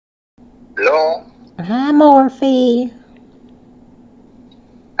Hello, Hi, Morphy.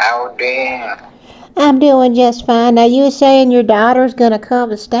 how doing? I'm doing just fine. Now, you were saying your daughter's gonna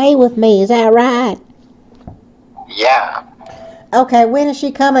come and stay with me. Is that right? Yeah. Okay, when is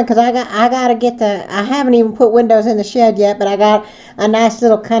she coming? Cause I gotta get the. I haven't even put windows in the shed yet, but I got a nice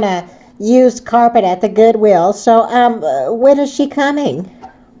little kind of used carpet at the Goodwill. So, when is she coming?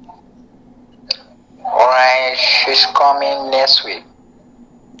 Alright, she's coming next week.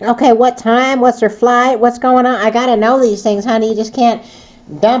 Okay, what time? What's her flight? What's going on? I gotta know these things, honey. You just can't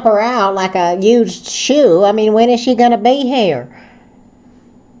dump her out like a used shoe. I mean, when is she gonna be here?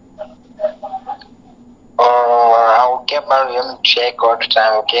 I'll get back to them check all the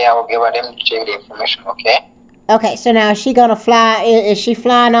time, okay? I will give her them check the information, okay? Okay, so now is she gonna fly? Is she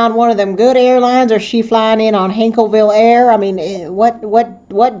flying on one of them good airlines, or is she flying in on Hinkleville Air? I mean,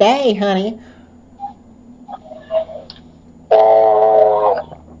 what day, honey? Oh,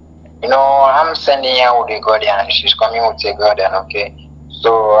 I'm sending her with the guardian. She's coming with the guardian, okay?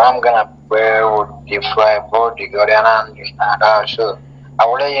 So I'm gonna pray with the fly board, the guardian, and so I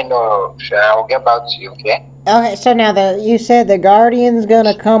will let you know. So I'll get back to you, okay? Okay, so now you said the Guardian's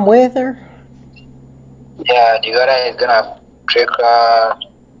gonna come with her. Yeah, the guardian is gonna take her.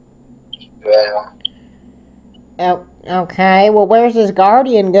 Well, Oh, okay. Well, where's this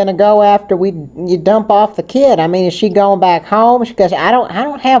Guardian gonna go after you dump off the kid? I mean, is she going back home? Because I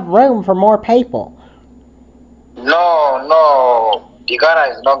don't have room for more people. no, no. The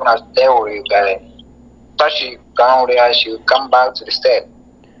guardian is not gonna stay with you guys. After she come there, she will come back to the state.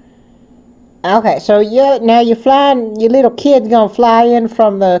 Okay, so you flying. Your little kid's gonna fly in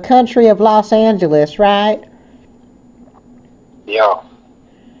from the country of Los Angeles, right? Yeah.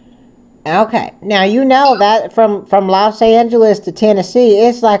 Okay. Now you know that from Los Angeles to Tennessee,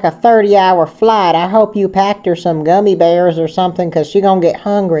 it's like a 30-hour flight. I hope you packed her some gummy bears or something, because she's gonna get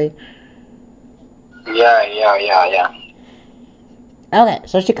hungry. Yeah. Okay,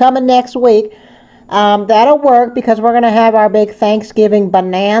 so she's coming next week. That'll work because we're gonna have our big Thanksgiving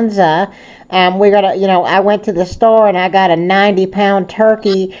bonanza. We're gonna, I went to the store and I got a 90-pound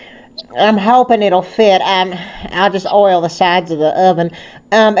turkey. I'm hoping it'll fit. I'll just oil the sides of the oven.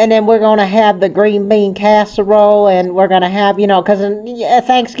 And then we're going to have the green bean casserole, and we're going to have, because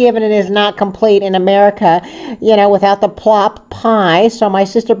Thanksgiving is not complete in America, without the plop pie. So my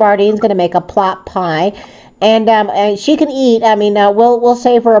sister Bardine's going to make a plop pie. And she can eat. I mean, we'll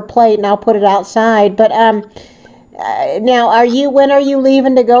save her a plate, and I'll put it outside. But now, when are you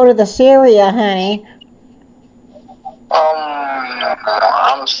leaving to go to the Syria, honey?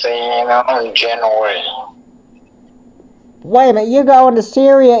 I'm saying in January. Wait a minute, you're going to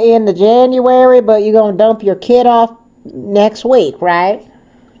Syria in the January, but you're going to dump your kid off next week, right?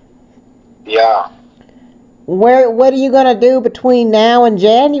 Yeah. What are you going to do between now and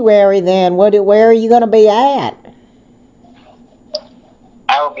January then? Where are you going to be at?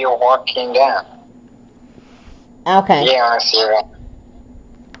 I will be working there. Okay. Yeah, Syria.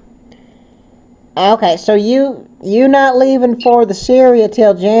 Okay, so you not leaving for the Syria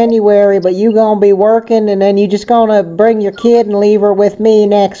till January, but you going to be working, and then you just going to bring your kid and leave her with me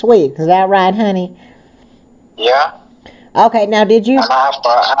next week. Is that right, honey? Yeah. Okay, now did you... And after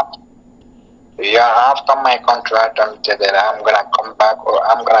my contract, I'm gonna come back, or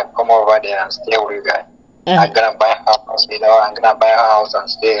I'm gonna come over there and stay with you guys. I'm gonna buy a house, I'm gonna buy a house and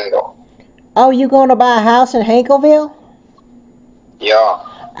stay. Oh, you going to buy a house in Hankleville? Yeah.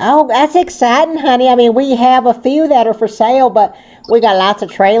 Oh, that's exciting, honey. I mean, we have a few that are for sale, but we got lots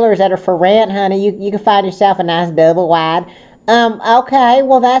of trailers that are for rent, honey. You can find yourself a nice double wide. Okay,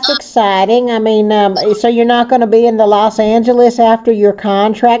 well, that's exciting. I mean, so you're not going to be in the Los Angeles after your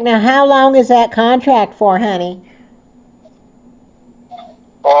contract. Now, how long is that contract for, honey?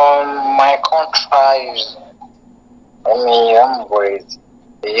 My contract is, I'm with,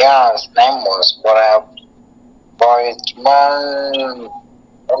 yeah, it's 9 months, man,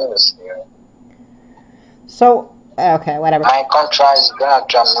 let me see. So, okay, whatever. My contract is gonna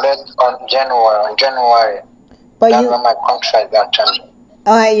terminate on January. But That's when my contract is gonna terminate.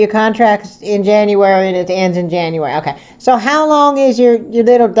 Your contract's in January and it ends in January. Okay. So how long is your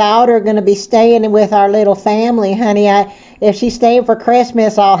little daughter going to be staying with our little family, honey? If she's staying for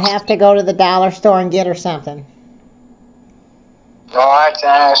Christmas, I'll have to go to the dollar store and get her something. No, I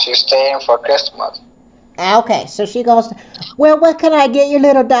think she's staying for Christmas. Okay, so she goes, well, what can I get your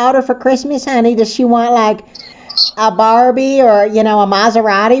little daughter for Christmas, honey? Does she want like a Barbie or, a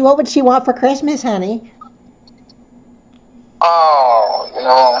Maserati? What would she want for Christmas, honey? Oh,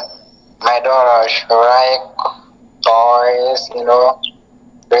 my daughter, she like toys,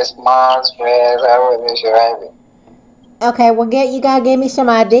 Christmas, everything she like. Okay, well, you gotta give me some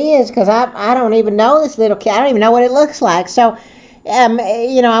ideas because I don't even know this little kid. I don't even know what it looks like. So,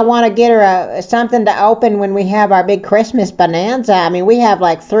 I want to get her something to open when we have our big Christmas bonanza. I mean, we have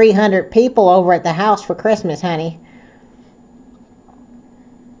like 300 people over at the house for Christmas, honey.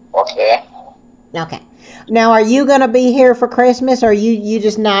 Okay. Okay. Now, are you gonna be here for Christmas, or you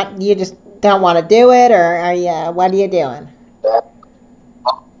just not you just don't want to do it, or are you? What are you doing?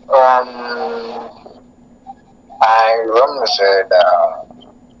 I remember said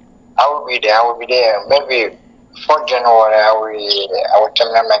I will be there. I will be there. Maybe for January, I will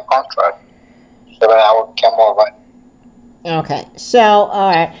terminate my contract so that I will come over. Okay. So, all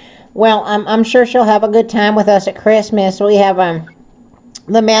right. Well, I'm sure she'll have a good time with us at Christmas. We have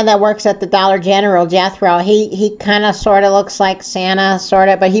the man that works at the Dollar General, Jethro. He kind of sort of looks like Santa, sort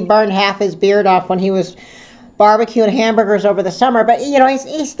of, but he burned half his beard off when he was barbecuing hamburgers over the summer, but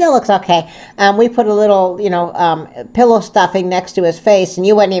he still looks okay. We put a little pillow stuffing next to his face, and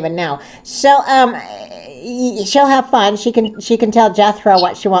you wouldn't even know. So she'll have fun. She can tell Jethro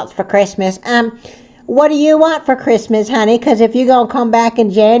what she wants for Christmas. What do you want for Christmas, honey? Because if you're gonna come back in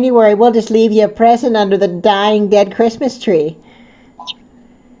January, we'll just leave you a present under the dying dead Christmas tree.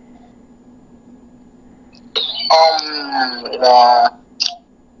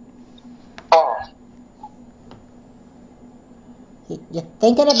 Oh, You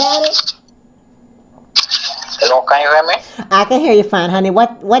thinking about it? hello, can you hear me? I can hear you fine, honey.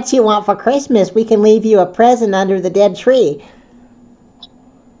 What you want for Christmas? We can leave you a present under the dead tree.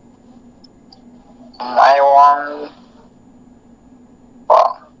 I want.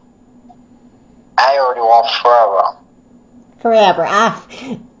 Oh, I already want forever. Forever.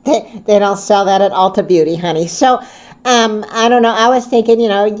 They don't sell that at Ulta Beauty, honey. So, I don't know. I was thinking,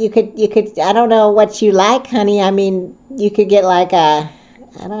 you could. I don't know what you like, honey. I mean, you could get like I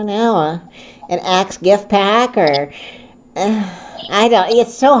don't know, an Axe gift pack or, I don't.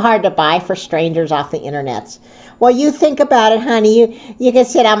 It's so hard to buy for strangers off the internets. Well, you think about it, honey. You can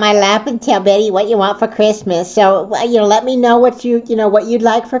sit on my lap and tell Betty what you want for Christmas. So, let me know what what you'd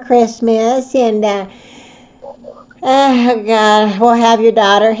like for Christmas, and oh God, we'll have your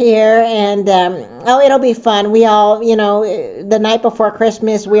daughter here, and it'll be fun. We all, the night before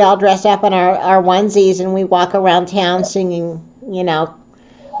Christmas, we all dress up in our onesies and we walk around town singing,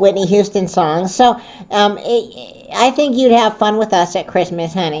 Whitney Houston songs. So, I think you'd have fun with us at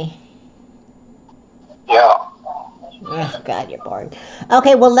Christmas, honey. Yeah. Oh God, you're bored.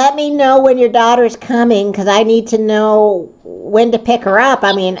 Okay, well, let me know when your daughter's coming, because I need to know when to pick her up.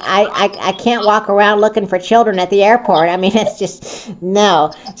 I mean, I can't walk around looking for children at the airport. I mean, it's just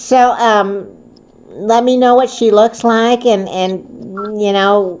no. So let me know what she looks like, and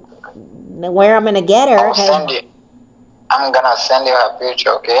where I'm gonna get her. Okay? I'm gonna send you a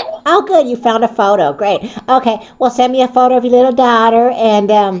picture, okay? Oh, good, you found a photo. Great. Okay, well, send me a photo of your little daughter, and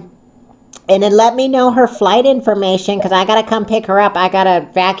then let me know her flight information, because I got to come pick her up. I got to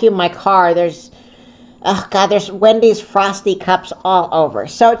vacuum my car. There's Wendy's Frosty cups all over.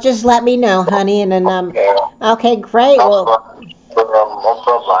 So just let me know, honey. And then, okay, great. No problem. No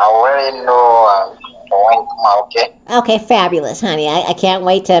problem. I already know when to come out, okay? Okay, fabulous, honey. I can't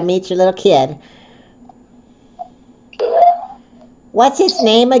wait to meet your little kid. Okay. What's his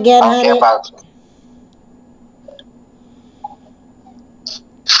name again, Okay, honey? about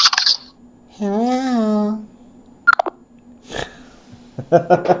Hello.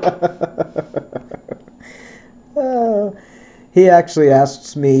 He actually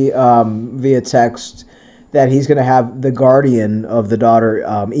asks me via text that he's going to have the guardian of the daughter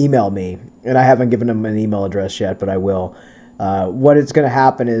email me, and I haven't given him an email address yet, but I will. What it's going to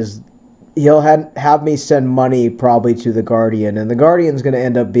happen is he'll have me send money probably to the guardian, and the guardian's going to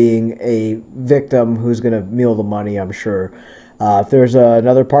end up being a victim who's going to meal the money, I'm sure. If there's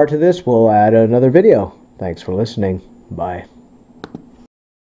another part to this, we'll add another video. Thanks for listening. Bye.